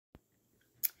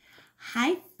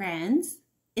Hi friends,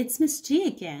 it's Miss G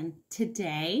again.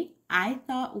 Today I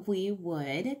thought we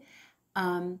would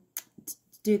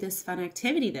do this fun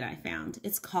activity that I found.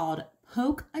 It's called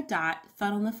Poke a Dot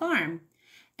Fun on the Farm,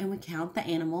 and we count the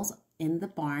animals in the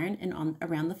barn and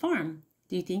around the farm.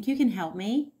 Do you think you can help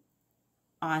me?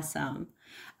 Awesome.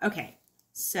 Okay,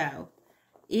 so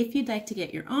if you'd like to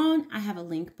get your own, I have a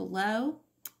link below.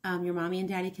 Your mommy and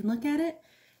daddy can look at it,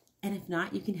 and if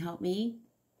not, you can help me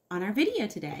on our video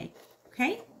today.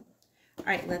 Okay? All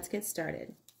right, let's get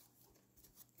started.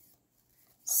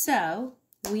 So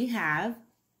we have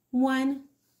one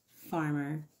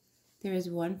farmer. There is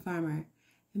one farmer.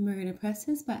 And we're going to press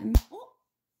his button. Oh,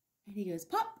 and he goes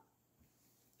pop.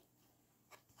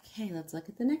 Okay, let's look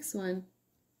at the next one.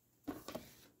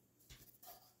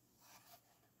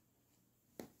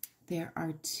 There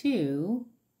are two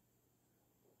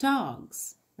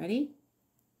dogs. Ready?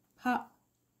 Pop,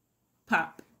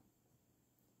 pop.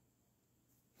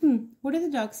 What are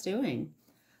the dogs doing?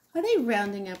 Are they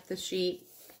rounding up the sheep?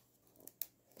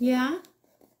 Yeah?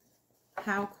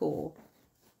 How cool.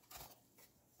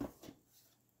 All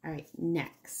right,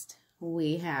 next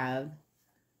we have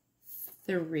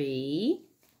three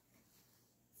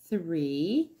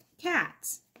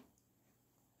cats.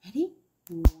 Ready?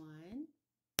 1,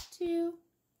 2,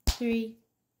 3.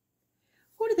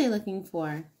 What are they looking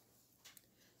for?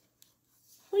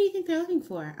 What do you think they're looking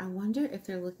for? I wonder if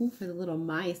they're looking for the little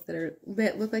mice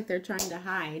that look like they're trying to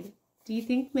hide. Do you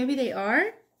think maybe they are?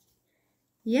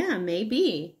 Yeah,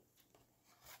 maybe.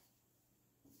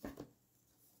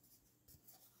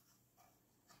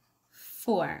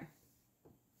 Four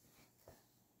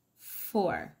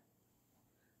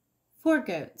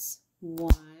goats.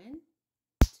 1,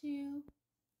 2,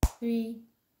 3,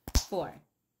 4.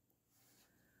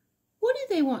 What do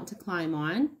they want to climb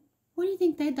on? What do you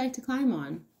think they'd like to climb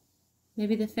on?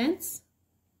 Maybe the fence?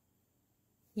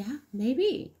 Yeah,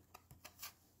 maybe.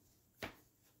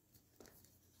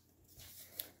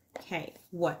 Okay,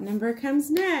 what number comes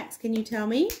next? Can you tell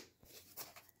me?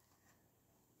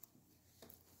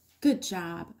 Good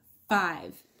job.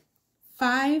 5.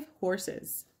 5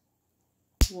 horses.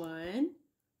 1,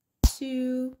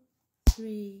 2,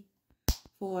 3,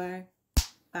 4,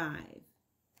 5.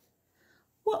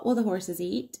 What will the horses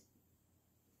eat?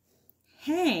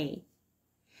 Hay.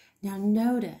 Now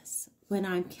notice, when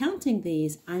I'm counting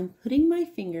these, I'm putting my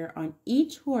finger on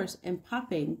each horse and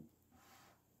popping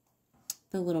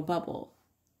the little bubble.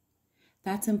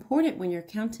 That's important when you're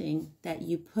counting, that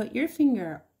you put your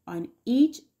finger on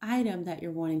each item that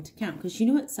you're wanting to count. Because you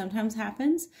know what sometimes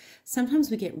happens?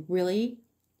 Sometimes we get really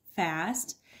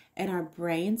fast and our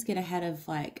brains get ahead of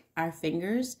like our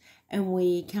fingers and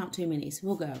we count too many. So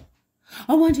we'll go,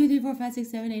 oh, 1, 2, 3, 4, 5, 6,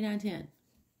 7, 8, 9, 10.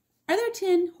 Are there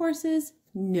 10 horses?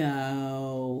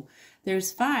 No,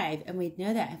 there's 5, and we'd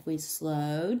know that if we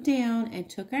slowed down and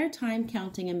took our time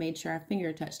counting and made sure our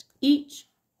finger touched each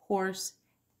horse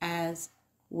as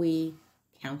we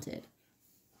counted.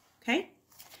 Okay?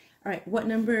 All right, what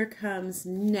number comes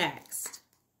next?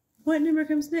 What number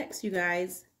comes next, you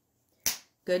guys?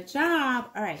 Good job.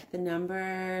 All right, the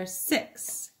number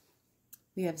 6.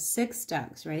 We have 6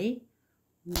 ducks. Ready?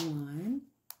 1,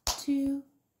 2,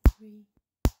 3,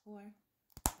 4,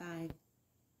 5,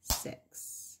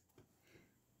 6.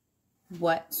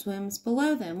 What swims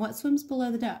below them? What swims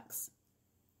below the ducks?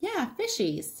 Yeah,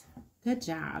 fishies. Good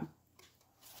job.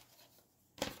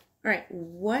 All right,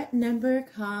 what number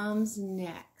comes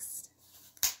next?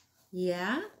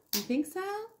 Yeah, you think so?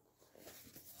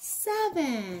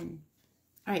 7.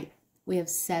 All right, we have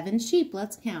 7 sheep.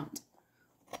 Let's count.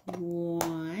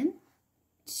 1,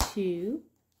 2,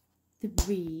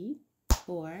 3,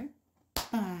 4,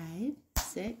 5,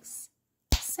 6,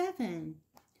 7.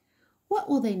 What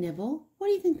will they nibble? What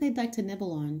do you think they'd like to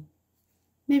nibble on?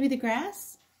 Maybe the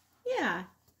grass? Yeah,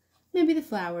 maybe the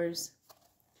flowers.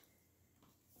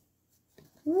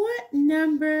 What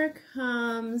number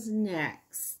comes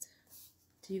next?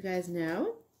 Do you guys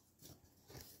know?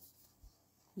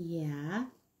 Yeah,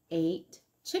 8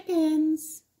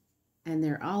 chickens. And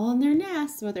they're all in their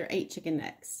nests. Well, they're 8 chicken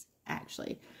necks,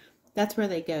 actually. That's where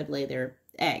they go to lay their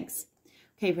eggs.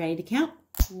 Okay, ready to count?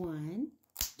 1,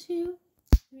 2,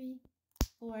 3,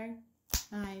 4,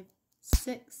 5,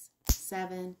 6,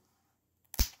 7,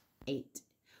 8.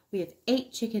 We have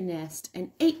 8 chicken nests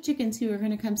and 8 chickens who are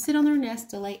going to come sit on their nest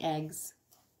to lay eggs.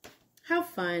 How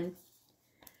fun.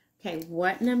 Okay,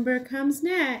 what number comes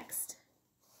next?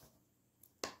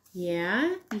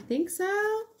 Yeah, you think so?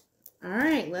 All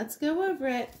right, let's go over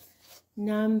it.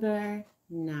 Number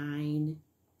 9.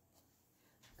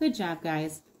 Good job,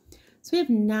 guys. So we have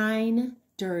 9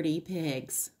 dirty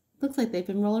pigs. Looks like they've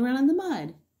been rolling around in the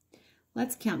mud.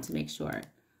 Let's count to make sure.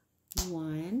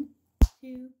 1,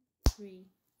 2, 3,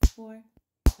 4,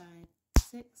 5,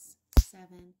 6,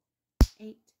 7,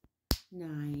 8,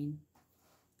 9.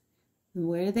 And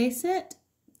where do they sit?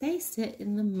 They sit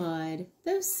in the mud.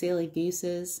 Those silly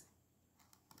gooses.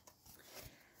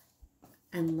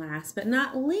 And last but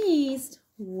not least,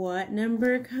 what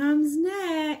number comes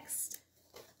next?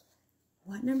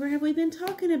 What number have we been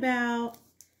talking about?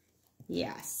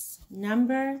 Yes,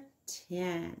 number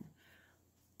 10.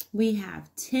 We have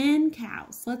 10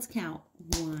 cows. Let's count.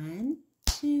 1,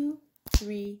 2,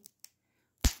 3,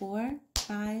 4,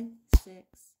 5, 6,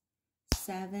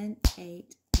 7,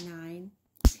 8, 9,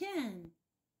 10.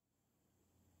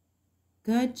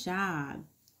 Good job.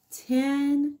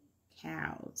 10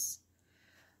 cows.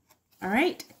 All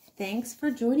right, thanks for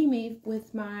joining me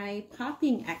with my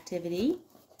popping activity.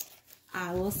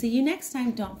 I will see you next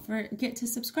time. Don't forget to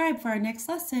subscribe for our next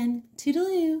lesson.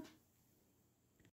 Toodaloo.